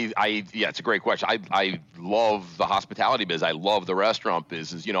 Yeah, it's a great question. I love the hospitality business. I love the restaurant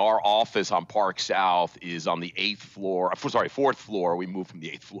business. Our office on Park South is on the 4th floor. We moved from the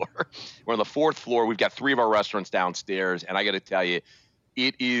 8th floor. We're on the 4th floor. We've got 3 of our restaurants downstairs. And I got to tell you,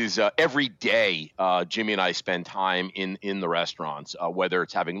 it is every day Jimmy and I spend time in the restaurants, whether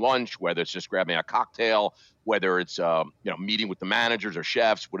it's having lunch, whether it's just grabbing a cocktail, whether it's meeting with the managers or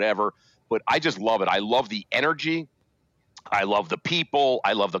chefs, whatever. But I just love it. I love the energy. I love the people.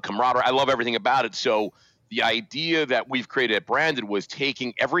 I love the camaraderie. I love everything about it. So the idea that we've created at Branded was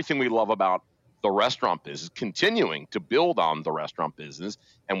taking everything we love about the restaurant business, continuing to build on the restaurant business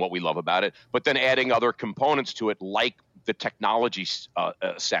and what we love about it, but then adding other components to it, like the technology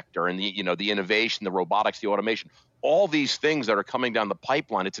sector and the innovation, the robotics, the automation, all these things that are coming down the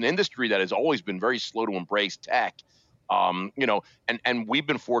pipeline. It's an industry that has always been very slow to embrace tech. And we've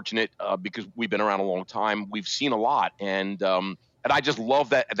been fortunate because we've been around a long time. We've seen a lot, and I just love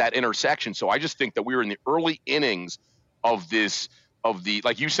that intersection. So I just think that we were in the early innings of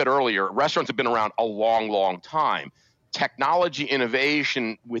like you said earlier, restaurants have been around a long, long time. Technology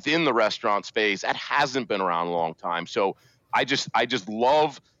innovation within the restaurant space, that hasn't been around a long time. So I just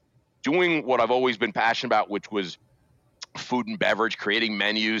love doing what I've always been passionate about, which was food and beverage, creating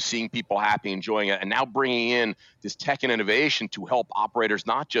menus, seeing people happy, enjoying it, and now bringing in this tech and innovation to help operators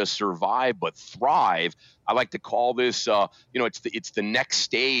not just survive but thrive. I like to call this, it's the next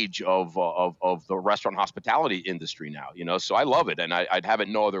stage of the restaurant hospitality industry now. So I love it, and I'd have it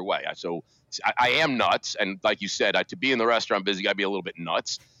no other way. So I am nuts, and like you said, to be in the restaurant business, you got to be a little bit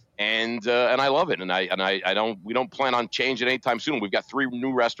nuts. And I love it, and we don't plan on changing anytime soon. We've got 3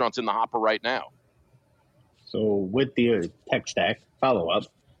 new restaurants in the hopper right now. So with the tech stack follow-up,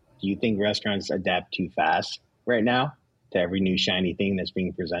 do you think restaurants adapt too fast right now to every new shiny thing that's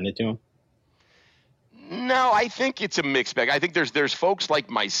being presented to them? No, I think it's a mixed bag. I think there's folks like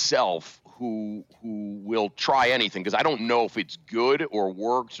myself who will try anything, because I don't know if it's good or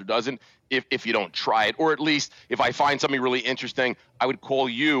works or doesn't if you don't try it. Or at least if I find something really interesting, I would call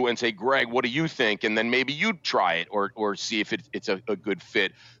you and say, Greg, what do you think? And then maybe you'd try it or see if it's a good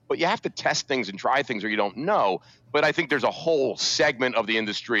fit. But you have to test things and try things or you don't know. But I think there's a whole segment of the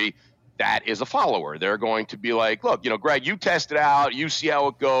industry that is a follower. They're going to be like, look, Greg, you test it out, you see how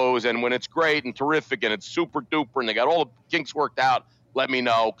it goes, and when it's great and terrific and it's super duper and they got all the kinks worked out, let me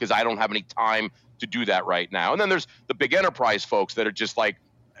know, because I don't have any time to do that right now. And then there's the big enterprise folks that are just like,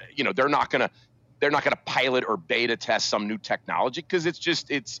 they're not gonna pilot or beta test some new technology because it's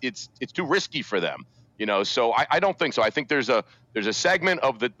too risky for them. So I don't think so. I think there's a segment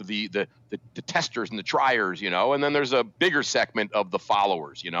of the testers and the triers, and then there's a bigger segment of the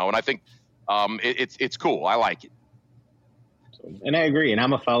followers, and I think it's cool. I like it. And I agree. And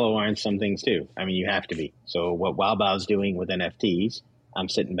I'm a follower on some things too. I mean, you have to be. So what Wildbow's doing with NFTs, I'm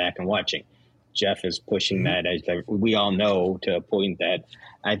sitting back and watching. Jeff is pushing that, as we all know, to a point that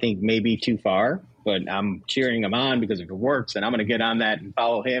I think maybe too far, but I'm cheering him on because if it works, then I'm going to get on that and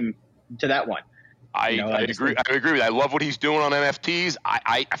follow him to that one. I agree. I agree with that. I love what he's doing on NFTs.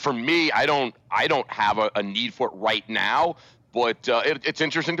 For me, I don't have a need for it right now, but it's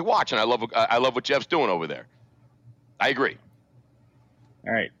interesting to watch, and I love what Jeff's doing over there. I agree.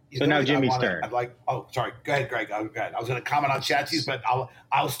 All right. So now Jimmy's turn. Sorry. Go ahead, Greg. Go ahead. I was going to comment on Shatsy's, but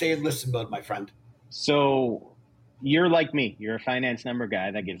I'll stay in listen mode, my friend. So you're like me. You're a finance number guy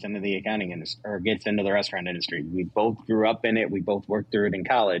that gets into the accounting industry or gets into the restaurant industry. We both grew up in it. We both worked through it in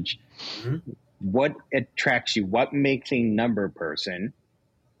college. Mm-hmm. What attracts you? What makes a number person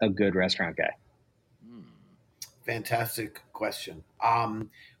a good restaurant guy? Fantastic question.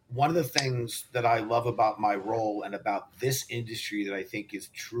 One of the things that I love about my role and about this industry that I think is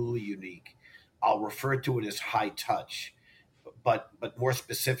truly unique, I'll refer to it as high touch, but more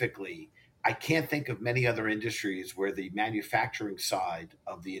specifically, I can't think of many other industries where the manufacturing side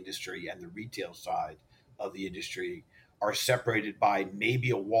of the industry and the retail side of the industry are separated by maybe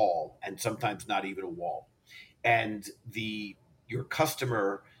a wall and sometimes not even a wall. And your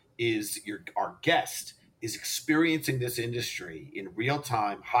customer is our guest is experiencing this industry in real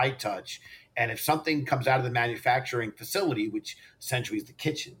time, high touch. And if something comes out of the manufacturing facility, which essentially is the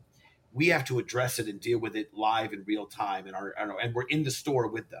kitchen, we have to address it and deal with it live in real time. And we're in the store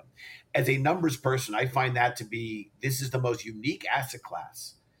with them. As a numbers person, I find that this is the most unique asset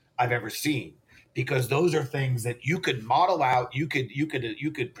class I've ever seen, because those are things that you could model out, you could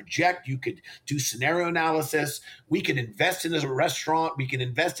project, you could do scenario analysis. We could invest in as a restaurant. We can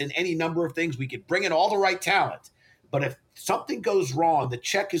invest in any number of things. We could bring in all the right talent. But if something goes wrong, the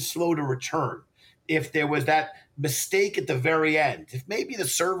check is slow to return. If there was that mistake at the very end, if maybe the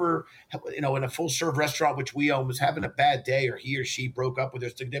server, in a full serve restaurant, which we own, was having a bad day, or he or she broke up with their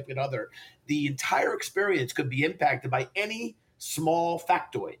significant other, the entire experience could be impacted by any small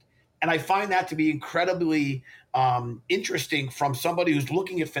factoid. And I find that to be incredibly interesting from somebody who's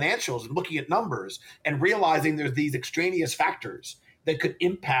looking at financials and looking at numbers and realizing there's these extraneous factors that could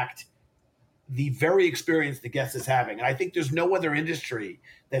impact the very experience the guest is having. And I think there's no other industry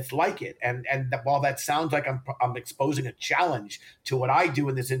that's like it. And while that sounds like I'm exposing a challenge to what I do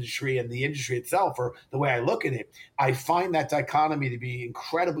in this industry and the industry itself, or the way I look at it, I find that dichotomy to be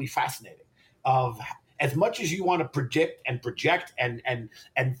incredibly fascinating. Of as much as you want to predict and project and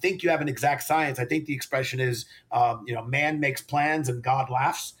think you have an exact science, I think the expression is, man makes plans and God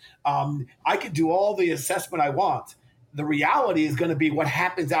laughs. I could do all the assessment I want. The reality is going to be what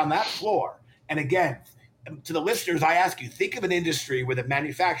happens on that floor. And again, to the listeners, I ask you, think of an industry with a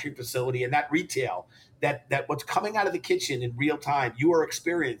manufacturing facility and that retail, that what's coming out of the kitchen in real time you are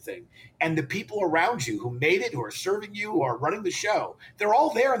experiencing, and the people around you who made it, who are serving you, who are running the show, they're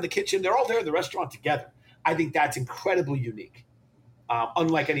all there in the kitchen, they're all there in the restaurant together. I think that's incredibly unique,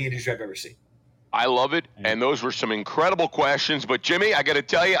 unlike any industry I've ever seen. I love it, and those were some incredible questions. But Jimmy, I got to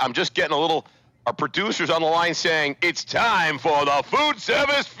tell you, I'm just getting our producers on the line saying it's time for the food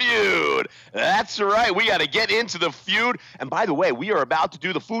service feud. That's right. We got to get into the feud. And by the way, we are about to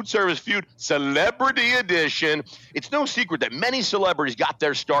do the food service feud celebrity edition. It's no secret that many celebrities got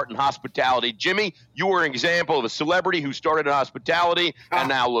their start in hospitality. Jimmy, you were an example of a celebrity who started in hospitality, and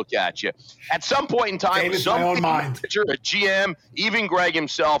now look at you. At some point in time, some manager, a GM, even Greg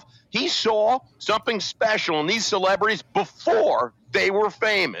himself, he saw something special in these celebrities before they were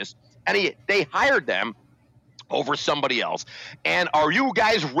famous. And they hired them over somebody else. And are you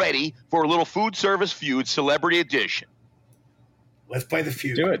guys ready for a little food service feud celebrity edition? Let's play the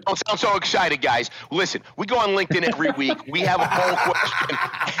feud. Do it. Don't sound so excited, guys. Listen, we go on LinkedIn every week. We have a poll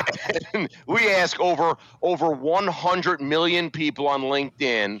question. And we ask over 100 million people on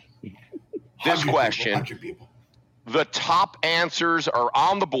LinkedIn this question. 100 people. The top answers are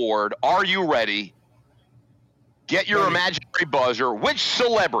on the board. Are you ready? Get your imaginary buzzer. Which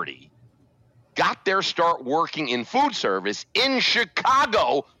celebrity got their start working in food service in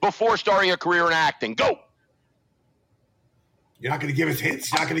Chicago before starting a career in acting? Go. You're not going to give us hints?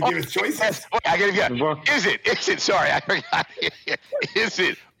 You're not going to give us choices? I got to get. Is it? Sorry, I forgot. Is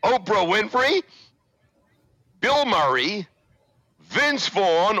it Oprah Winfrey, Bill Murray, Vince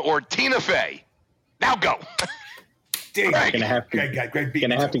Vaughn, or Tina Fey? Now go. Gonna have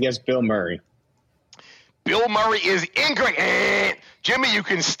to guess Bill Murray. Bill Murray is incorrect. Jimmy, you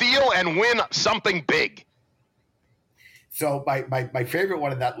can steal and win something big. So my favorite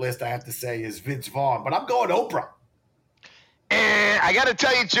one on that list, I have to say, is Vince Vaughn, but I'm going Oprah. And I got to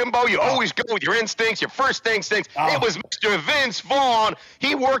tell you, Jimbo, you always go with your instincts, your first instincts. It was Mr. Vince Vaughn.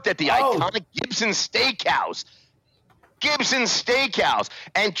 He worked at the iconic Gibson Steakhouse.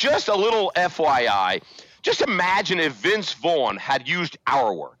 And just a little FYI, just imagine if Vince Vaughn had used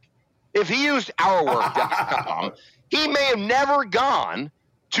Our Work. If he used OurWork.com, he may have never gone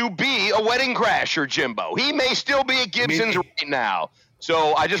to be a wedding crasher, Jimbo. He may still be at Gibson's right now.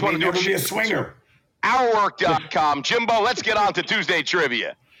 So I just want to do be a swinger. OurWork.com. Jimbo, let's get on to Tuesday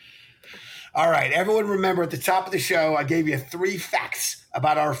trivia. All right. Everyone remember at the top of the show, I gave you 3 facts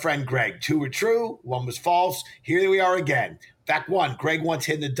about our friend Greg. 2 were true, 1 was false. Here we are again. Fact 1, Greg once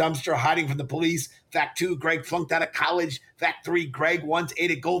hid in the dumpster hiding from the police. Fact 2, Greg flunked out of college. Fact 3, Greg once ate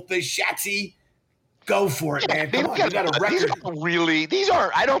a goldfish. Shatsy, go for it, man. Come on, you got a record.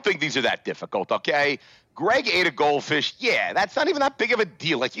 I don't think these are that difficult, okay? Greg ate a goldfish. Yeah, that's not even that big of a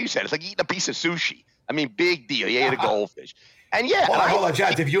deal. Like you said, it's like eating a piece of sushi. I mean, big deal. He ate a goldfish. And yeah. Hold on,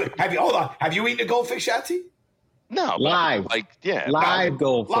 Shatsy. Have you eaten a goldfish, Shatsy? No. Live. Live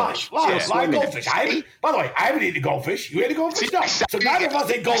goldfish. Live goldfish. By the way, I haven't eaten a goldfish. You ate a goldfish? No. So neither of us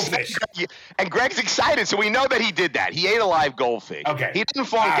ate goldfish. And Greg's excited, so we know that he did that. He ate a live goldfish. Okay. He didn't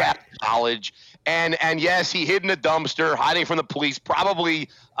flunk out of college. And yes, he hid in a dumpster, hiding from the police. Probably,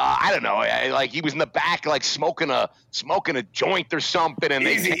 I don't know, like he was in the back, like smoking a joint or something. And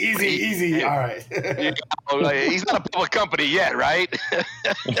easy. All right. He's not a public company yet, right?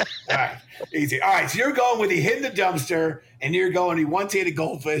 All right, easy. All right, so you're going with he hid in the dumpster, and you're going he once ate a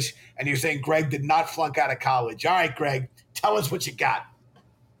goldfish, and you're saying Greg did not flunk out of college. All right, Greg, tell us what you got.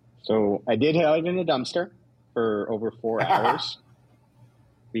 So I did hide in the dumpster for over 4 hours.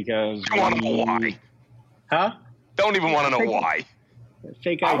 Because I want to know why. Huh? Don't even want to know why.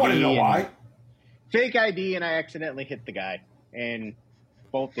 Fake ID. I want to know why. Fake ID, and I accidentally hit the guy, and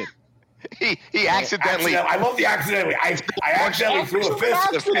both did. He accidentally. I love the accidentally. I accidentally threw a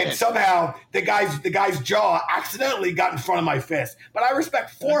fist, and somehow the guy's jaw accidentally got in front of my fist. But I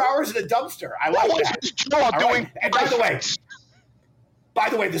respect 4 hours in a dumpster. I like that. His jaw doing? Right. And by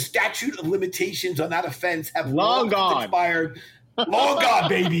the way, the statute of limitations on that offense have long gone. Expired. Long gone,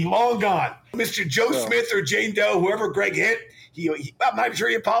 baby. Long gone. Mr. Joe Smith or Jane Doe, whoever Greg hit, I'm not sure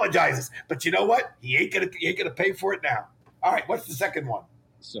he apologizes. But you know what? He ain't gonna pay for it now. All right, what's the second one?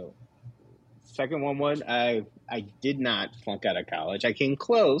 So, second one was I did not flunk out of college. I came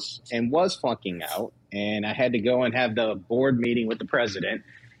close and was flunking out, and I had to go and have the board meeting with the president,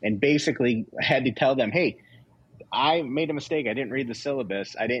 and basically had to tell them, hey, I made a mistake. I didn't read the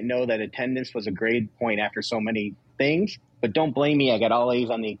syllabus. I didn't know that attendance was a grade point after so many things. But don't blame me. I got all A's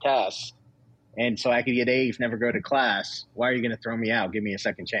on the test. And so I could get A's, never go to class. Why are you going to throw me out? Give me a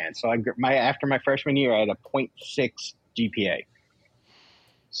second chance. So after my freshman year, I had a 0.6 GPA.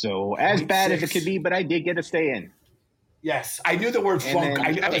 So as bad as it could be, but I did get to stay in. Yes. I knew the word flunk.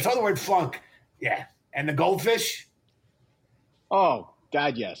 I saw the word flunk. Yeah. And the goldfish? Oh,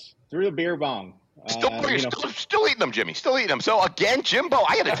 God, yes. Through the beer bong. Still eating them, Jimmy. Still eating them. So again, Jimbo,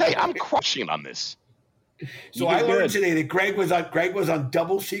 I got to tell you, I'm crushing on this. So I learned today that Greg was on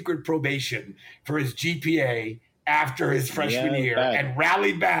double secret probation for his GPA after his freshman year and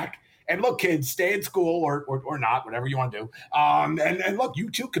rallied back. And look, kids, stay in school or not, whatever you want to do. And look,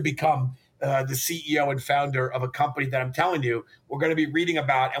 you too could become the CEO and founder of a company that I'm telling you we're going to be reading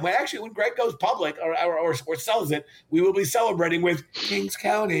about. And when Greg goes public or sells it, we will be celebrating with Kings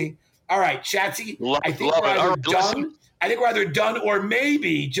County. All right, Shatsy, I think we're either done. I think we're either done or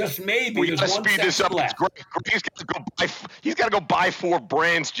maybe, just maybe, we got to speed this up. He's got to go buy 4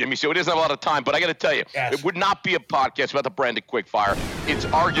 brands, Jimmy, so he doesn't have a lot of time. But I got to tell you, It would not be a podcast about the Branded Quickfire. It's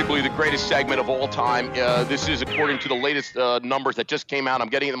arguably the greatest segment of all time. This is according to the latest numbers that just came out. I'm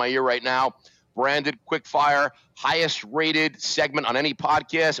getting it in my ear right now. Branded Quickfire, highest rated segment on any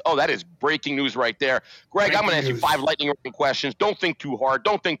podcast. Oh, that is breaking news right there. Greg, I'm going to ask you 5 lightning round questions. Don't think too hard.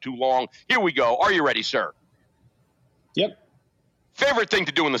 Don't think too long. Here we go. Are you ready, sir? Yep. Favorite thing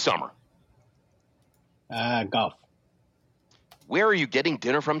to do in the summer? Golf. Where are you getting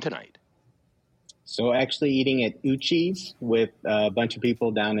dinner from tonight? So actually eating at Uchi's with a bunch of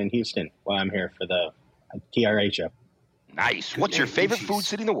people down in Houston while I'm here for the TRA show. Nice. What's your favorite food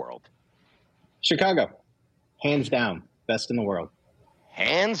city in the world? Chicago. Hands down. Best in the world.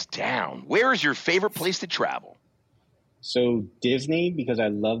 Hands down. Where is your favorite place to travel? So Disney, because I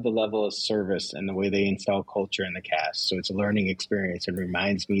love the level of service and the way they install culture in the cast. So it's a learning experience. It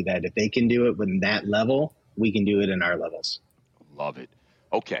reminds me that if they can do it with that level, we can do it in our levels. Love it.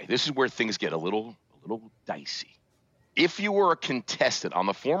 Okay, this is where things get a little little dicey. If you were a contestant on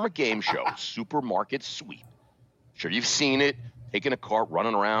the former game show, Supermarket Sweep, sure you've seen it, taking a cart,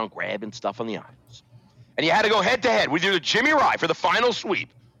 running around, grabbing stuff on the aisles. And you had to go head-to-head with either Jimmy Rye for the final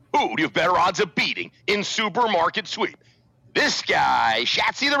sweep. Who do you have better odds of beating in Supermarket Sweep? This guy,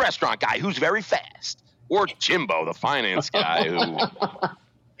 Shatsy the restaurant guy, who's very fast, or Jimbo, the finance guy who...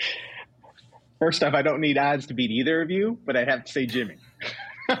 First off, I don't need odds to beat either of you, but I'd have to say Jimmy.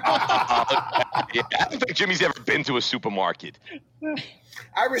 Yeah, I don't think Jimmy's ever been to a supermarket.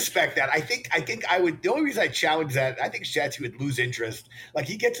 I respect that. I think I would. The only reason I challenge that, I think Shatsy would lose interest. Like,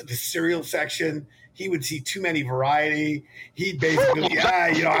 he gets to the cereal section, he would see too many variety. He'd basically,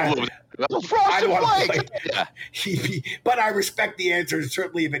 I don't want to play. Yeah. But I respect the answer.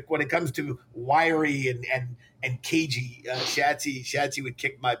 Certainly, when it comes to wiry and cagey, Shatsy would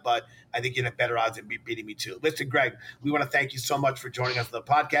kick my butt. I think you'd have better odds of beating me too. Listen, Greg, we want to thank you so much for joining us on the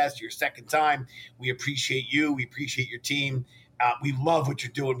podcast. Your second time. We appreciate you. We appreciate your team. We love what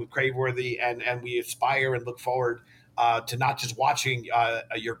you're doing with Craveworthy, and we aspire and look forward to not just watching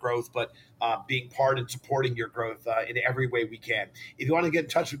your growth, but being part and supporting your growth in every way we can. If you want to get in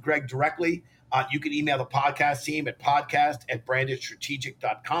touch with Greg directly, you can email the podcast team at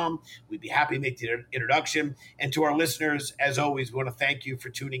podcast@brandedstrategic.com. We'd be happy to make the introduction. And to our listeners, as always, we want to thank you for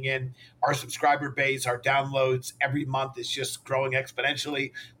tuning in. Our subscriber base, our downloads every month is just growing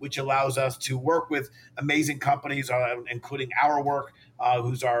exponentially, which allows us to work with amazing companies, including Our Work,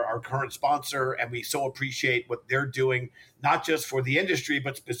 who's our current sponsor. And we so appreciate what they're doing, not just for the industry,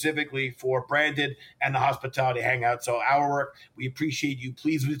 but specifically for Branded and the Hospitality Hangout. So Our Work, we appreciate you.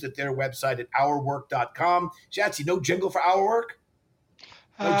 Please visit their website at ourwork.com. Shatsy, no jingle for Our Work?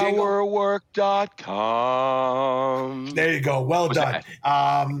 Ourwork.com. There you go. Well done.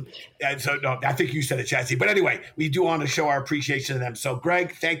 And so, no, I think you said it, Shatsy. But anyway, we do want to show our appreciation to them. So,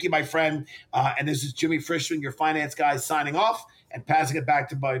 Greg, thank you, my friend. And this is Jimmy Frischling, your finance guy, signing off and passing it back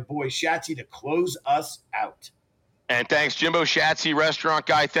to my boy Shatsy to close us out. And thanks, Jimbo. Shatsy, restaurant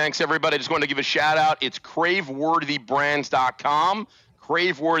guy. Thanks, everybody. I just wanted to give a shout out. It's craveworthybrands.com.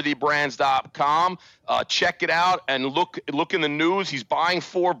 craveworthybrands.com. Check it out and look in the news. He's buying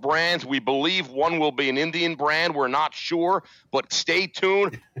 4 brands. We believe one will be an Indian brand. We're not sure, but stay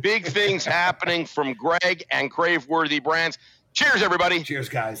tuned. Big things happening from Greg and Craveworthy Brands. Cheers, everybody. Cheers,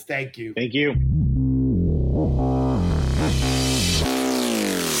 guys. Thank you. Thank you.